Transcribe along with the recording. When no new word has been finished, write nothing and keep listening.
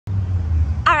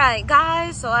Alright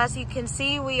guys, so as you can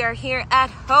see, we are here at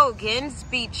Hogan's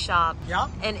Beach Shop. Yep.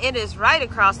 And it is right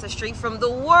across the street from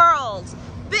the world's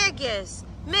biggest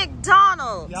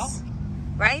McDonald's. Yep.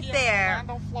 Right there.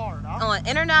 Orlando, Florida. On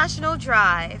International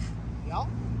Drive. Yep.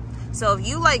 So if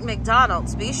you like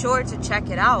McDonald's, be sure to check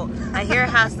it out. I hear it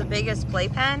has the biggest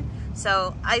playpen.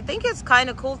 So I think it's kind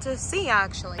of cool to see,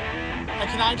 actually. And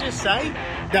can I just say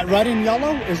that red and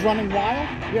yellow is running wild?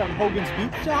 We are at Hogan's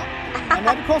Beach Shop. And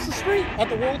right across the street at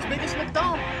the world's biggest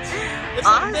McDonald's. It's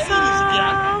awesome.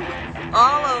 Again.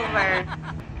 All over.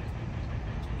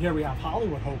 Here we have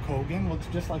Hollywood Hulk Hogan. Looks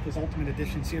just like his Ultimate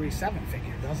Edition Series 7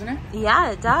 figure, doesn't it?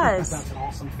 Yeah, it does. That's an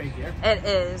awesome figure. It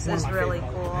is. It's really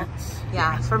cool. Ultimates.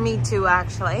 Yeah, for me too,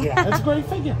 actually. Yeah, it's a great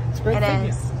figure. It's a great figure. It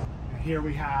is. And here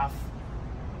we have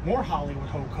more Hollywood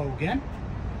Hulk Hogan.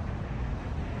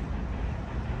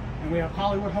 And we have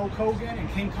Hollywood Hulk Hogan and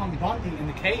King Kong Bundy in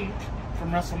the cage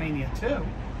from WrestleMania 2.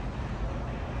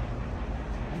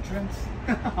 Entrance,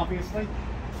 obviously.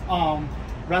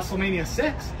 WrestleMania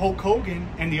 6, Hulk Hogan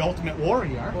and the Ultimate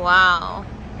Warrior. Wow.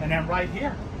 And then right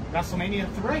here,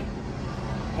 WrestleMania 3,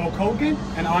 Hulk Hogan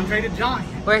and Andre the Giant.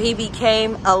 Where he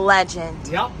became a legend.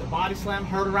 Yep, the body slam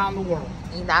heard around the world.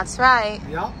 That's right.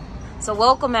 Yep. So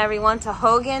welcome everyone to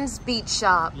Hogan's Beach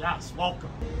Shop. Yes, welcome.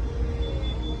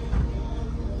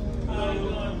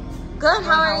 Good,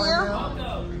 how are you?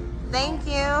 Thank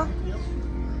you.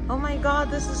 Oh my God,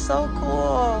 this is so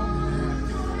cool.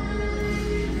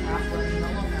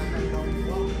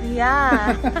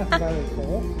 Yeah. Very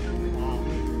cool.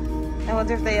 I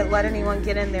wonder if they let anyone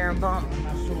get in there and bump. I'm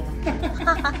not sure.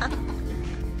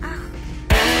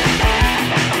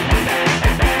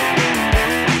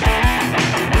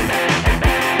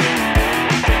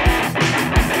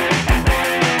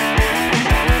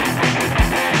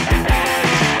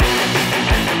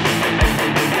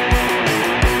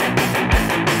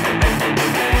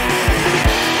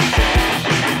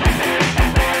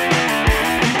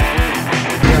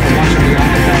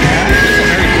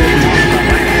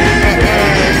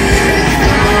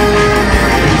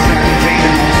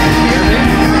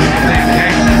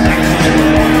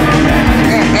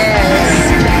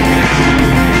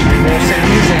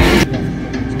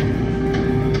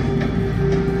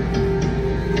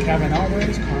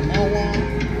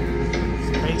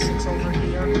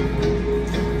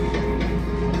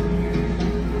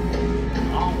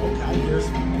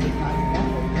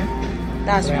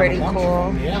 That's pretty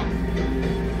cool. Yeah.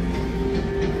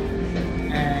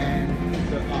 And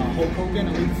the Hulk Hogan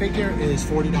Elite figure is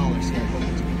 $40 here at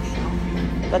Hogan's Beach Shop.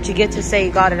 But you get to say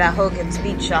you got it at Hogan's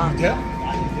Beach Shop. Yeah.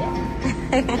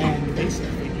 And the basic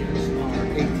figures are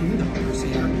 $18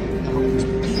 here at Hogan's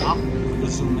Beach Shop. We'll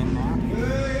zoom in now.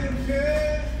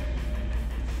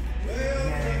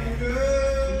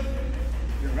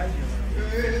 Your regular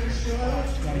is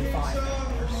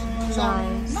 $25. So,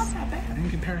 Nice. not that bad in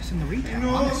comparison to retail,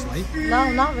 honestly. No,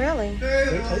 not really.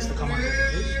 Great place to come on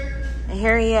vacation. And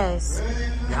here he is.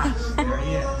 Yes, there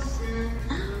he is.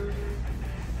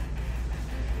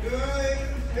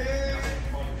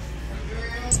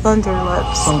 Thunder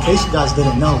Lips. So in case you guys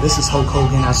didn't know, this is Hulk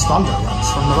Hogan as Thunder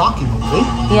Lips from the Rocky movie.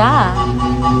 Yeah.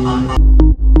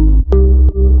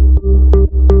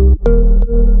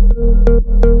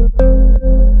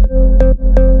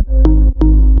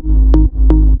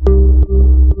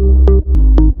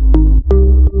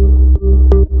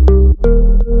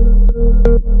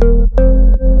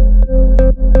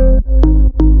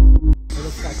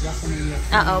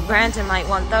 Uh-oh, Brandon might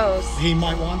want those. He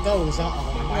might want those.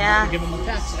 Uh-oh. I might have to give him a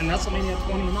text. And WrestleMania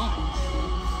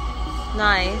 29.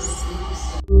 Nice.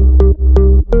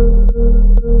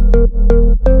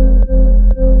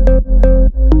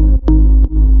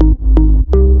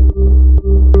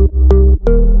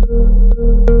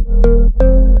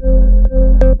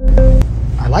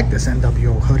 I like this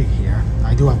NWO hoodie here.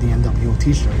 I do have the NWO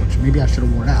t-shirt, which maybe I should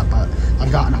have worn that, but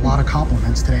I've gotten a lot of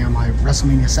compliments today on my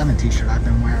WrestleMania 7 t-shirt I've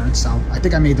been wearing, so I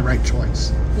think I made the right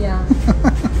choice. Yeah.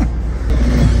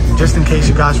 Just in case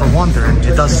you guys were wondering,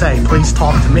 it does say, please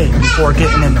talk to me before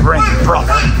getting in the ring,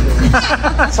 brother.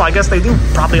 So I guess they do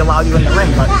probably allow you in the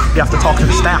ring, but you have to talk to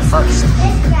the staff first.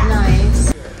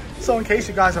 Nice. So in case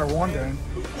you guys are wondering,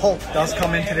 Hulk does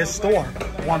come into this store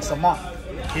once a month.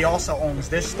 He also owns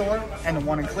this store and the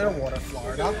one in Clearwater,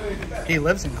 Florida. He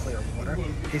lives in Clearwater.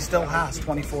 He still has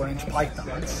 24-inch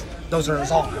pythons. Those are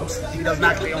his arms. He doesn't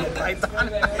actually own a python.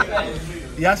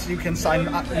 Yes, you can send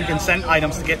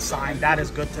items to get signed. That is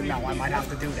good to know. I might have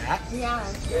to do that. Yeah.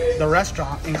 The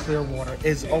restaurant in Clearwater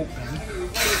is open.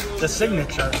 The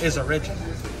signature is original.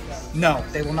 No,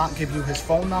 they will not give you his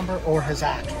phone number or his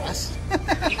address.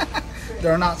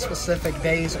 There are not specific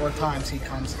days or times he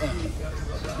comes in.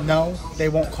 No, they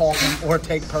won't call him or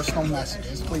take personal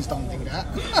messages. Please don't do that.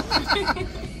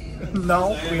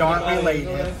 No, we aren't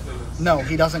related. No,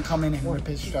 he doesn't come in and rip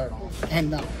his shirt off.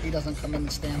 And no, he doesn't come in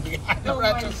and stand behind the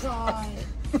register.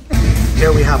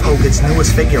 Here we have Hogan's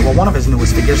newest figure. Well, one of his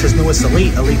newest figures, his newest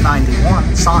Elite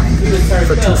 91, signed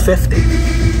for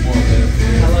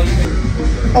 $250.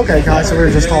 Okay, guys, so we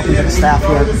were just talking to the staff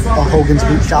here at Hogan's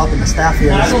Boot Shop, and the staff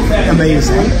here is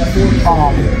amazing.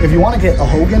 If you want to get a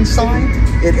Hogan signed,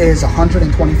 it is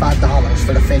 $125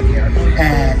 for the figure.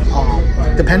 And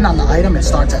depending on the item, it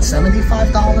starts at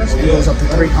 $75 and goes up to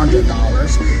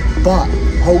 $300. But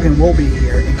Hogan will be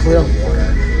here in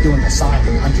Clearwater doing the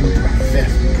signing on June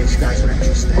 25th, in case you guys are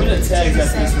interested. What's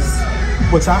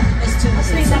that? It's 2 to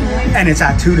 6. And it's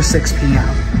at 2 to 6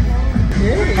 p.m.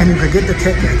 And you can get the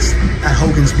tickets at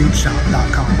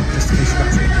hogansbootshop.com, just in case you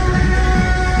guys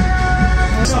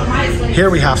are.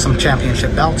 Here we have some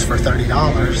championship belts for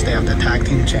 $30. They have the Tag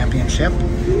Team Championship,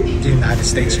 the United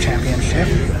States Championship,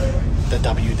 the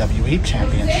WWE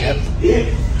Championship,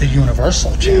 the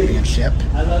Universal Championship,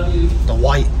 the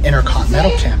White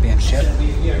Intercontinental Championship,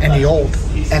 and the old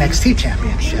NXT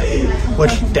Championship,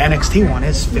 which the NXT one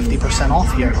is 50%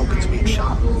 off here at Hogan's Beach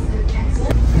Shop.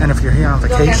 And if you're here on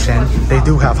vacation, they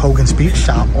do have Hogan's Beach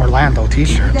Shop Orlando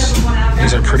t-shirts.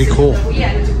 These are pretty cool. Here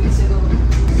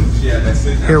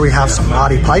we have some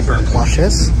Roddy Piper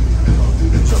plushes.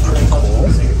 These are pretty cool.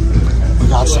 We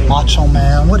got some Macho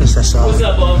Man. What is this? What's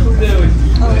up, Uncle Billy?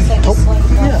 Oh, it's like a sling in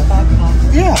the backpack.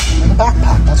 Yeah, in the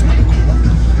backpack. That's pretty cool.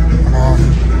 And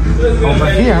then over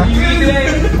here,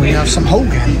 we have some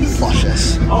Hogan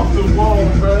plushes. Off the wall,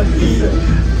 bro.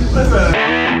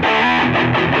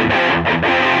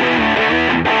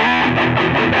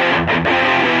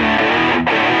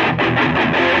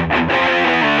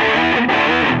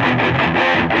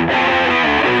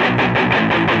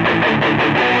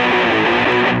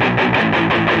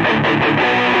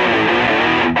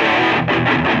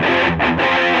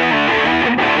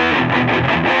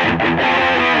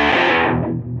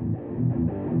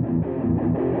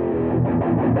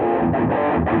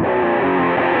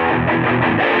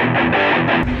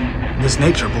 This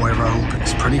Nature Boy robe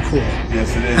is pretty cool.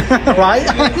 Yes, it is. Right?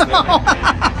 I know.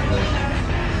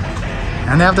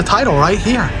 And they have the title right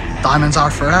here. Diamonds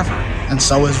are forever. And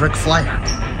so is Ric Flair.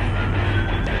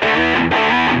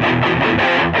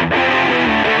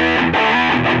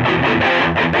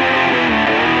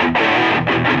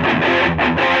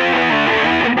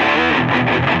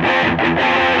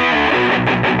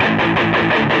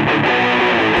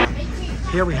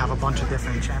 Here we have a bunch of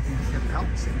different championship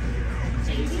belts.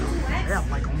 Yeah,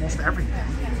 like almost everything.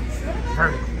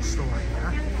 Very cool store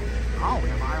here. Oh, we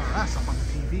have IRS up on the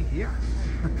TV here.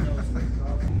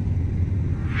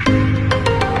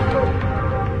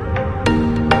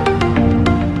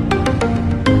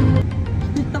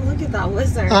 Look at that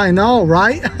wizard. I know,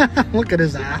 right? Look at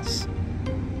his ass.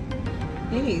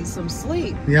 He needs some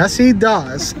sleep. Yes, he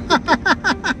does.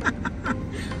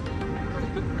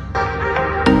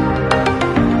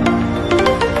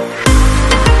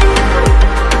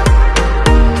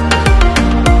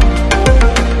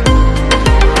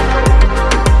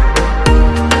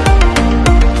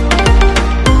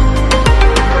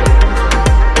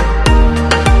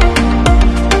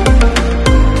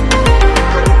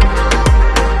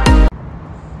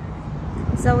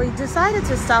 So we decided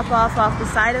to stop off the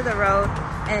side of the road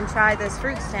and try this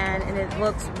fruit stand, and it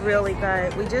looks really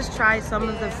good. We just tried some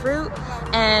of the fruit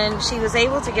and she was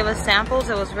able to give us samples.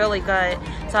 It was really good.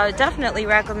 So I would definitely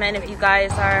recommend, if you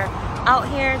guys are out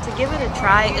here, to give it a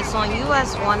try. It's on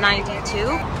US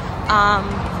 192.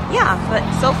 Yeah, but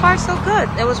so far so good.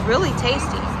 It was really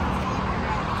tasty.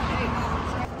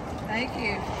 Thank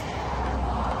you.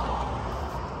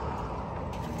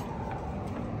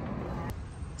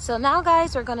 So now,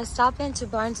 guys, we're gonna stop into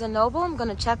Barnes & Noble. I'm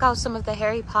gonna check out some of the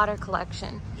Harry Potter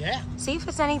collection. Yeah. See if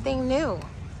it's anything new.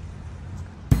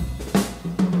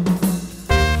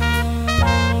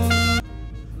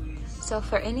 So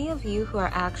for any of you who are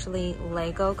actually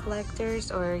Lego collectors,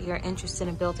 or you're interested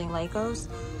in building Legos,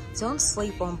 don't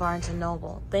sleep on Barnes &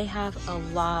 Noble. They have a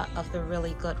lot of the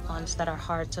really good ones that are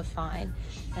hard to find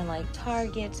in like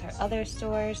Targets or other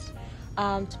stores.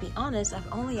 To be honest,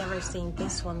 I've only ever seen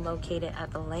this one located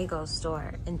at the Lego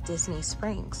store in Disney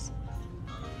Springs.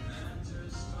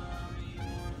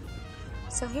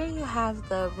 So here you have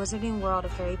the Wizarding World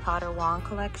of Harry Potter wand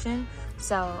collection.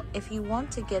 So if you want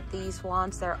to get these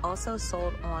wands, they're also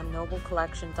sold on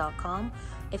noblecollection.com.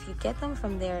 If you get them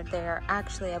from there, they're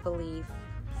actually, I believe,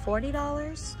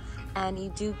 $40, and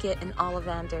you do get an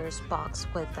Ollivanders box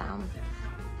with them.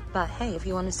 But hey, if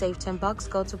you want to save 10 bucks,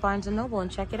 go to Barnes & Noble and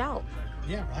check it out.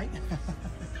 Yeah, right?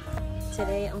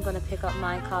 Today, I'm going to pick up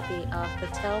my copy of The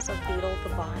Tales of Beetle the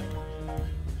Bard.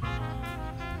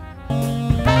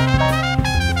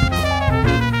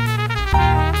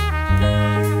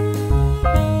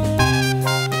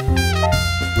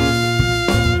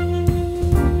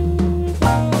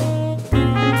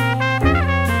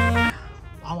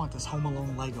 Home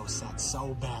Alone Lego set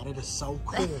so bad. It is so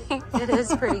cool. It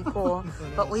is pretty cool.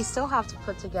 But we still have to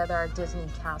put together our Disney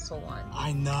Castle one.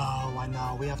 I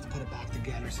know. We have to put it back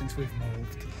together since we've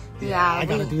moved. Yeah, I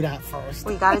gotta do that first.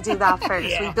 We gotta do that first.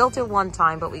 Yeah. We built it one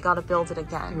time, but we gotta build it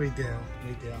again. We do.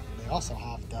 They also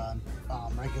have the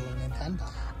regular Nintendo.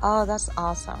 Oh, that's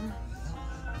awesome.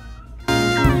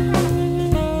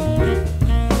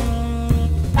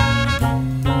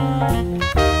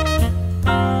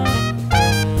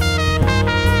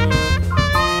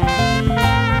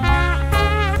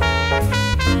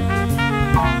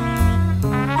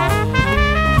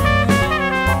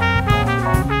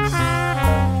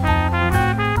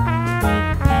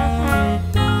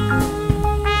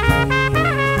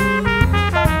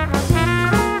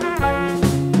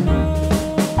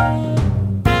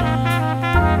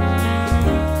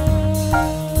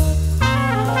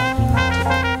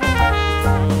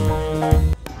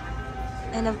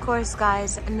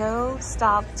 Guys, no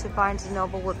stop to Barnes &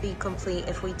 Noble would be complete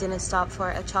if we didn't stop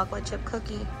for a chocolate chip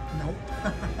cookie. Nope.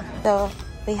 So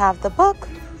we have the book,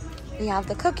 we have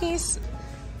the cookies.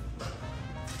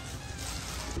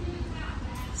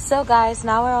 So guys,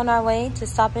 now we're on our way to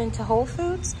stop into Whole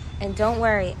Foods. And don't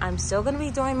worry, I'm still going to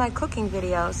be doing my cooking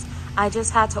videos. I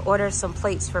just had to order some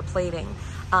plates for plating.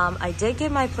 I did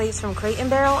get my plates from Crate &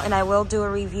 Barrel, and I will do a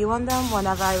review on them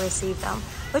whenever I receive them,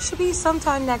 which should be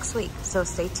sometime next week, so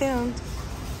stay tuned.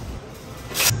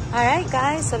 All right,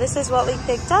 guys, so this is what we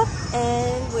picked up,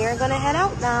 and we're gonna head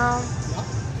out now.